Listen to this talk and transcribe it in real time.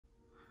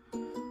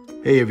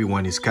Hey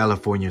everyone, it's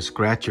California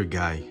Scratcher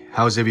Guy.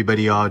 How's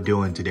everybody all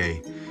doing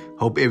today?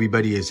 Hope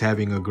everybody is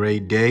having a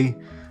great day.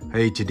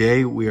 Hey,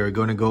 today we are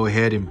going to go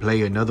ahead and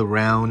play another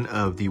round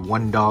of the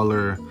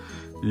 $1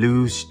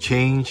 lose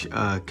change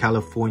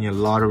California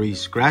Lottery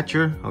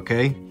Scratcher,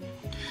 okay?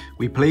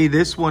 We played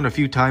this one a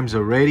few times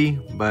already,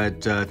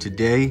 but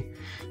today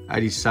I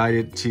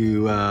decided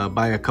to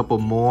buy a couple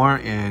more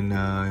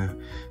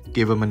and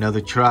give them another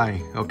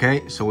try,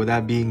 okay? So with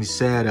that being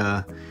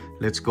said,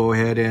 let's go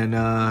ahead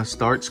and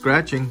start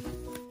scratching.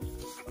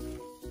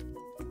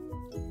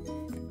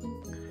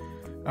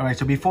 All right,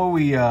 so before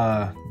we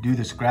do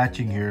the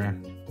scratching here,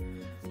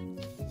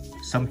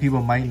 some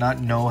people might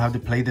not know how to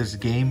play this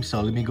game,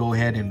 so let me go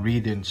ahead and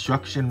read the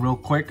instruction real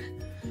quick.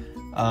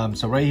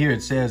 So right here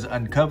it says,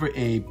 uncover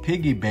a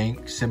piggy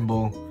bank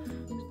symbol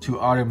to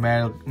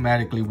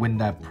automatically win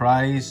that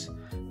prize.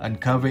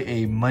 Uncover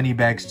a money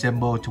bag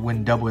symbol to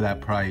win double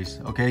that prize.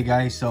 Okay,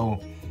 guys,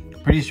 so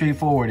pretty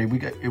straightforward.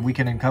 If we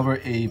can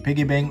uncover a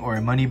piggy bank or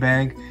a money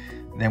bag,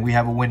 then we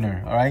have a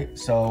winner. All right,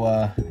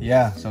 so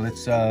yeah, so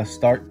let's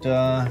start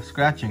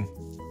scratching.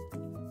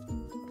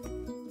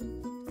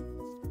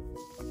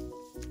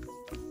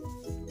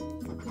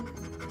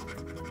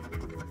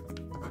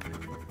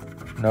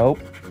 Nope.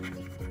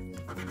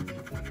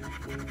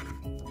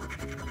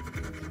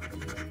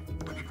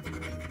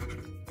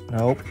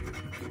 Nope.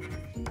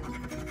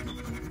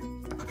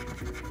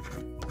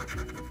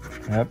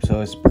 Yep,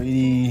 so it's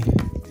pretty,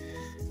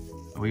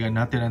 we got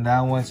nothing on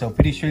that one. So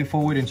pretty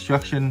straightforward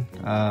instruction.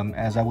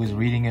 As I was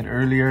reading it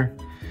earlier,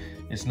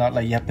 it's not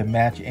like you have to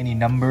match any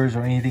numbers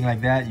or anything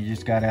like that. You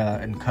just gotta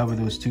uncover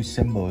those two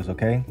symbols,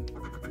 okay?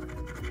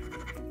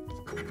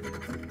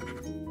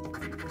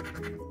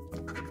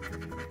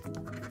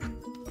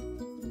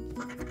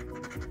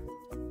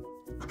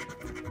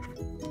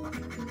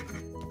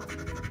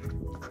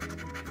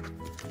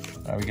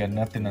 All right, we got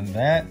nothing on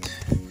that.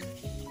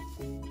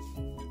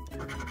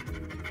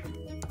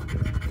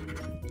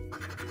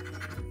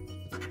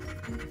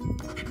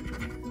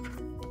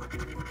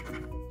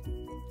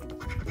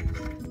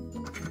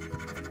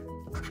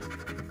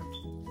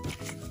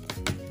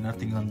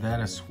 Nothing on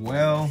that as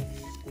well.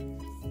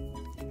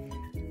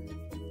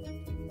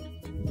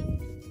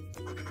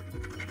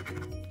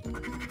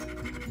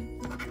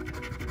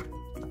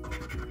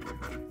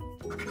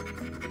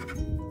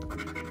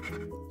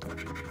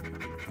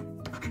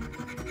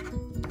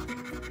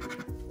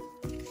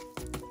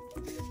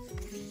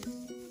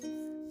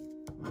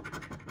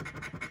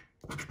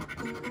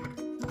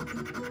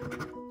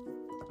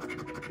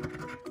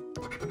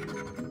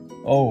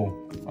 Oh,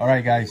 all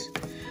right, guys.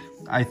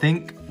 I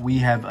think we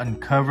have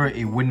uncovered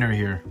a winner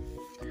here.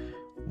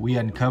 We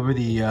uncovered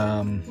the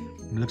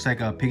looks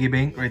like a piggy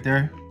bank right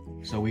there.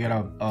 So we got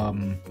a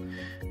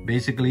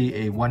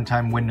basically a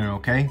one-time winner.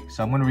 Okay,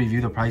 so I'm going to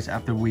review the price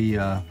after we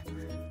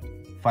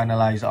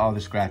finalize all the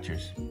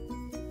scratchers.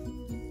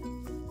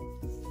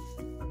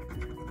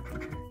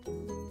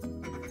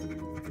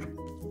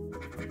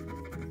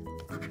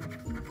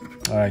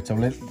 All right, so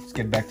let's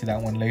get back to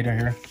that one later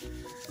here.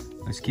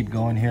 Let's keep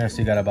going here. I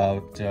still got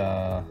about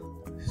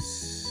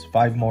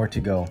 5 more to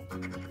go.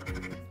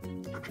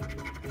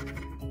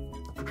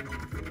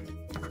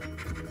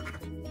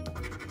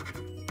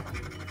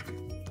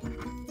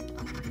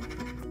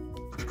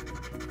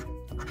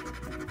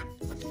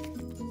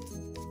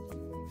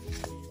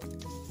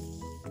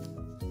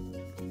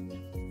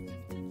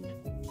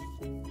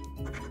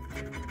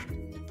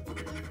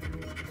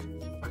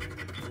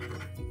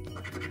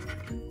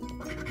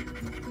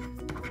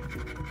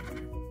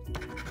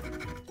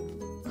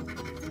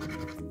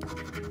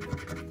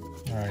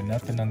 All right,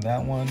 nothing on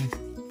that one.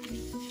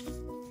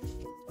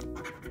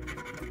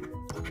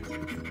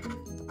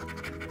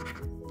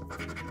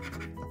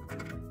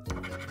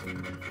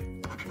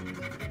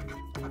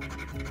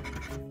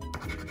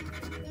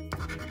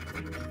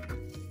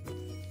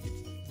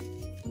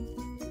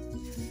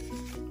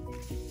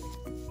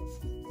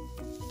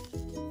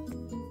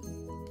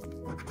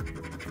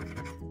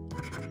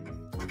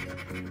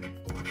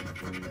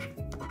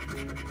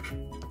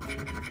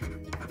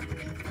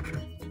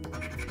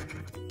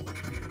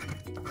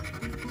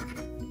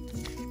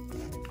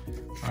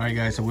 All right,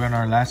 guys, so we're on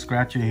our last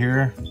scratcher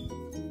here.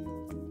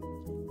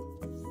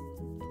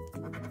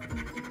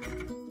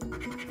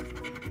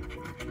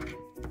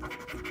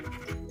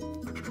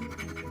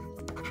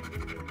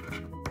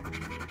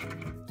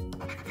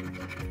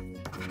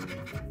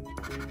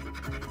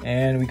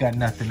 And we got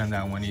nothing on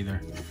that one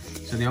either.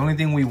 So the only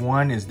thing we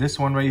won is this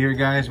one right here,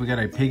 guys. We got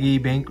a piggy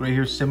bank right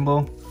here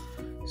symbol.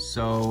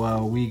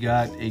 So we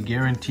got a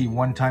guaranteed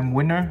one-time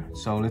winner.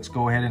 So let's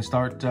go ahead and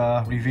start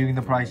reviewing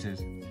the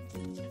prices.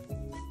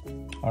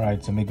 All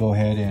right, so let me go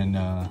ahead and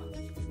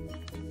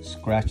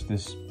scratch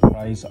this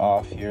price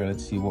off here.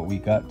 Let's see what we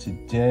got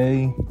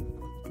today.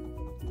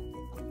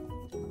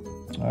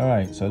 All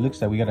right, so it looks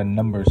like we got a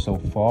number so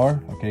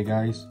far. Okay,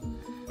 guys,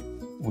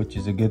 which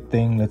is a good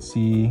thing. Let's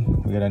see,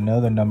 we got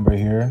another number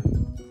here.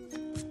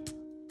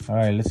 All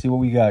right, let's see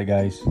what we got,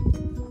 guys.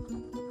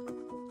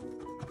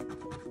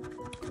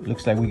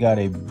 Looks like we got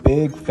a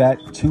big fat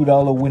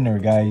 $2 winner,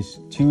 guys.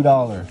 $2.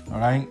 All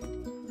right,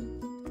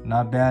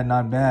 not bad,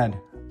 not bad.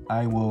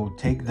 I will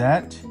take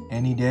that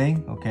any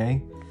day.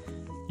 Okay,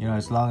 you know,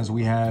 as long as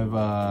we have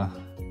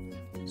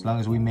as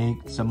long as we make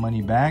some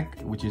money back,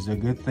 which is a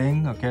good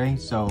thing. Okay,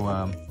 so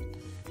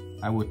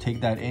I will take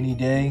that any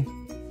day.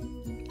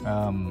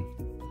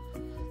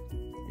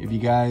 If you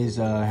guys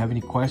have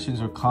any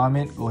questions or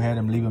comment, go ahead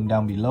and leave them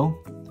down below.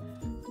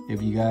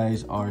 If you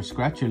guys are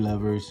scratcher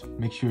lovers,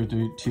 make sure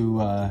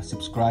to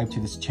subscribe to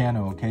this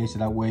channel, okay? So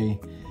that way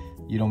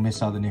you don't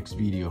miss out the next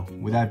video.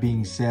 With that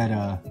being said,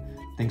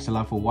 thanks a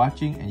lot for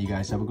watching, and you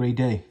guys have a great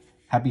day.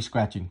 Happy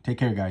scratching. Take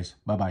care, guys.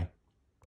 Bye-bye.